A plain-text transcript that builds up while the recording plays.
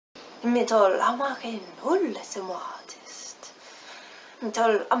Mitol amakin ullesemuatist.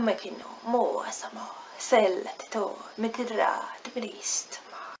 Mitol amakino moasamo selletito mitira tibirist.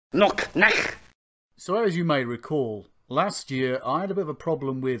 Knock, nach! So as you may recall, last year I had a bit of a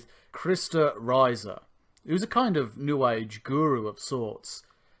problem with Krista Raisa, who's a kind of new age guru of sorts.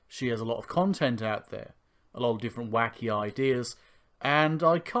 She has a lot of content out there, a lot of different wacky ideas, and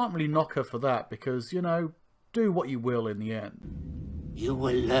I can't really knock her for that because, you know, do what you will in the end. You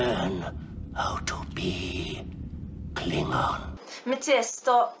will learn how to be Klingon.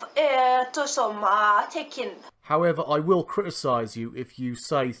 However, I will criticise you if you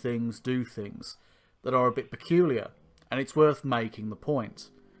say things, do things that are a bit peculiar, and it's worth making the point.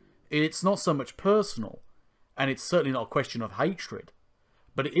 It's not so much personal, and it's certainly not a question of hatred,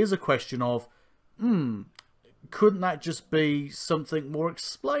 but it is a question of, couldn't that just be something more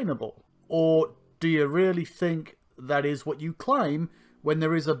explainable? Or do you really think that is what you claim when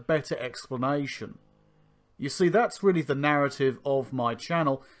there is a better explanation? You see, that's really the narrative of my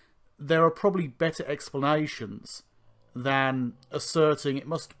channel. There are probably better explanations than asserting it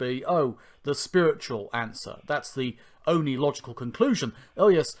must be, oh, the spiritual answer. That's the only logical conclusion. Oh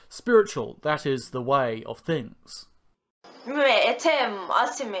yes, spiritual, that is the way of things.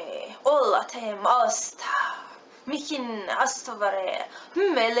 Mikin astovare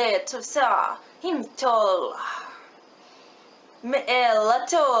mele tusa himtol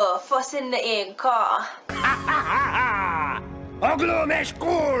meelato fosin enka. Oglumesh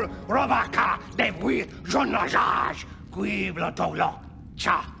kul robaka de buit jonajaj kuibla tolo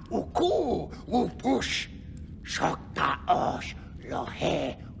cha uku upush shokta osh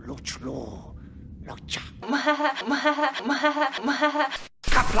lohe luchlu locha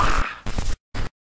kapla.